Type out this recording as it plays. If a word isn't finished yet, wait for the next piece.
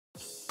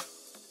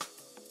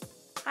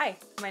Hi,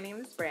 my name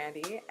is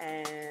Brandy,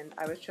 and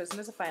I was chosen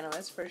as a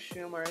finalist for Shu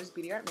Uemura's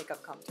Beauty Art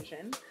Makeup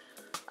Competition.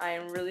 I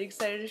am really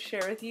excited to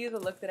share with you the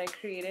look that I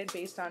created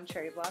based on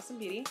Cherry Blossom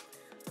Beauty.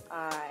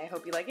 I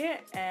hope you like it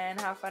and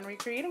have fun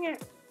recreating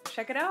it.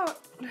 Check it out!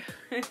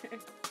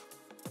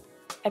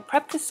 I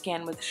prepped the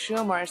skin with Shu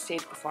Uemura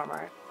Stage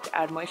Performer to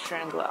add moisture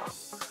and glow.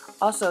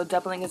 Also,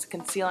 doubling as a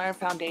concealer and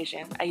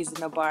foundation, I used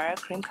the Nobara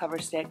Cream Cover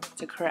Stick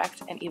to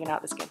correct and even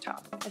out the skin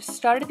tone. I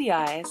started the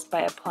eyes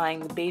by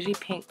applying the beigey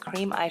pink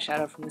cream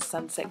eyeshadow from the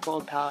Sunset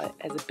Gold palette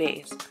as a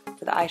base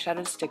for the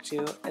eyeshadow to stick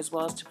to, as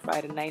well as to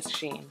provide a nice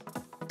sheen.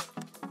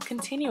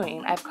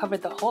 Continuing, I've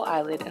covered the whole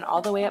eyelid and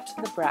all the way up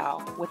to the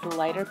brow with the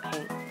lighter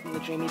pink from the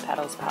Dreamy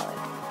Petals palette.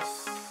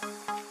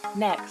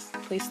 Next,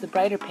 place the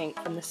brighter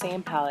pink from the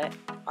same palette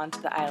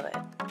onto the eyelid.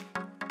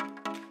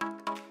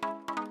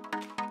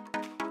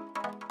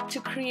 To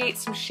create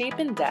some shape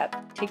and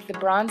depth, take the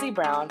bronzy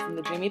brown from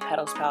the Dreamy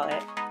Petals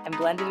palette and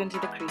blend it into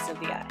the crease of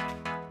the eye.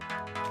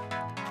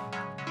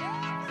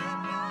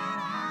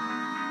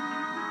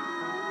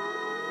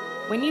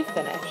 When you've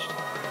finished,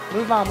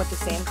 move on with the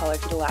same color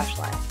to the lash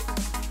line.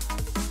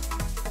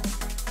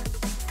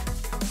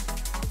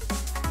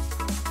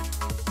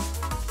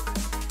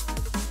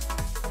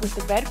 With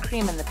the red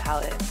cream in the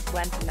palette,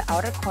 blend from the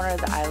outer corner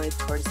of the eyelid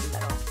towards the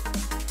middle.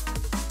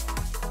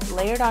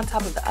 Layered on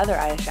top of the other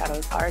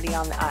eyeshadows already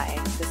on the eye,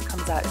 this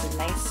comes out as a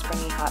nice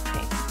springy hot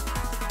pink.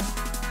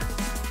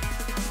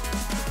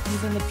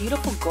 Using the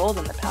beautiful gold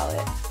in the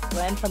palette,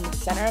 blend from the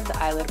center of the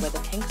eyelid where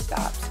the pink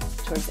stops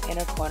towards the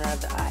inner corner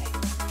of the eye.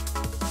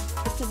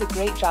 This does a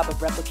great job of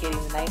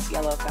replicating the nice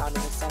yellow found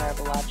in the center of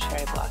a lot of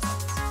cherry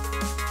blossoms.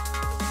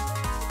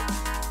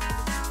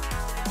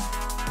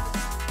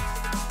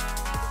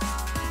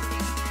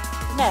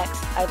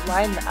 Next, I've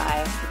lined the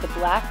eye with the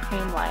black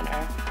cream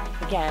liner,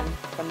 again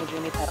from the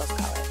Dreamy Petals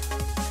palette.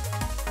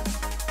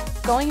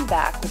 Going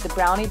back with the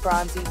brownie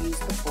bronzy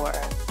used before,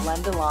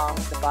 blend along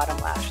the bottom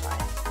lash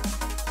line.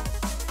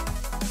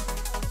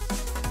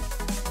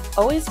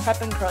 Always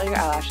prep and curl your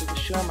eyelashes with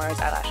Shu Uemura's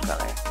Eyelash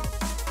Curler.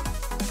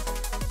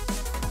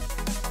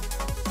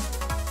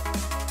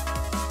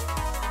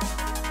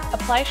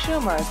 Apply Shu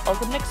Uemura's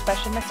Ultimate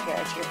Expression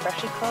Mascara to your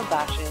freshly curled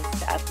lashes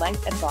to add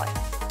length and volume.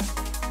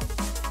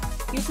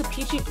 Use the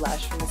peachy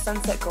blush from the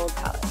Sunset Gold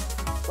palette.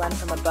 Blend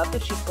from above the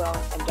cheekbone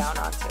and down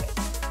onto it.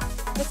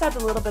 This adds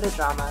a little bit of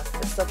drama,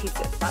 but still keeps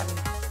it fun,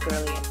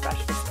 girly, and fresh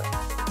for spring.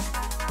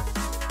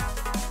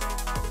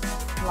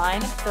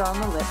 Line and fill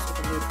in the lips with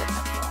a nude lip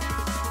pencil.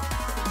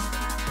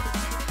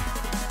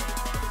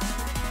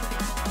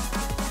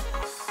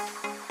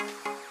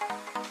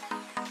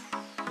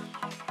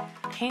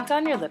 Paint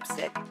on your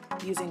lipstick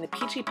using the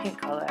peachy pink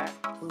color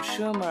from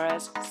Shu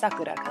Uemura's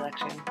Sakura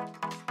collection.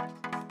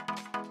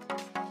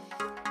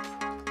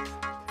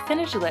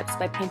 Finish lips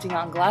by painting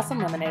on Gloss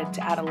Unlimited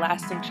to add a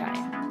lasting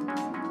shine.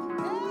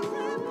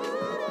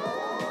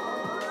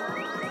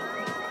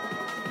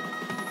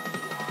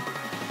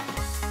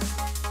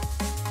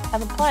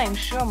 I'm applying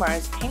Shu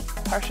Uemura's pink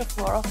partial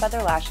floral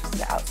feather lashes to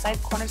the outside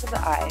corners of the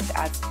eye to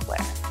add some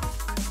flare.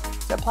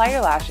 To apply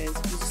your lashes,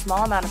 use a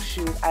small amount of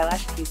Shu's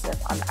eyelash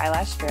adhesive on the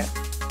eyelash strip,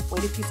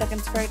 wait a few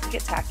seconds for it to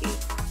get tacky,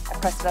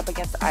 and press it up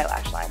against the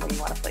eyelash line where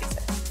you want to place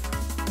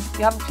it.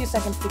 You have a few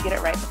seconds to get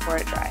it right before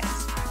it dries.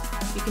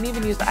 You can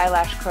even use the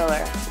eyelash curler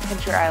to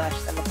pinch your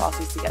eyelashes and the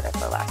falsies together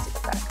for a lasting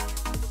effect.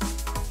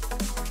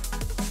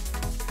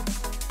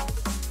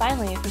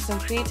 Finally, for some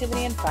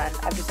creativity and fun,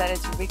 I've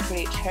decided to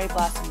recreate cherry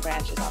blossom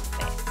branches on the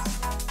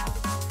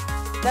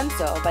face. Done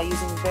so by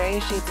using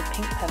various shades of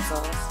pink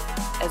pencils,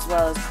 as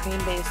well as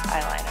cream-based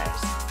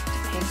eyeliners to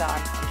paint on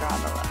and draw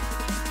on the look.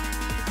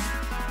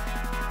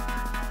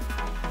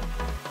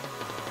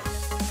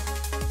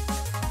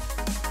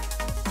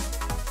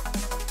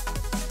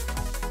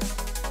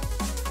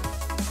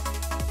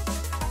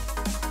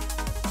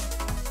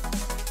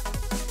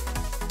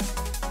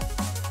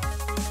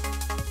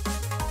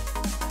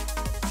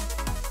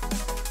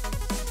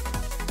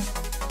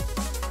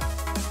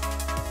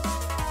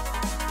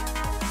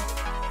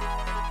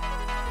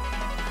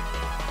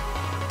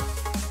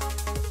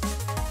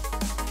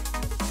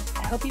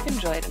 I hope you've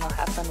enjoyed and will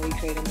have fun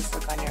recreating this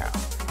look on your own.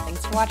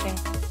 Thanks for watching!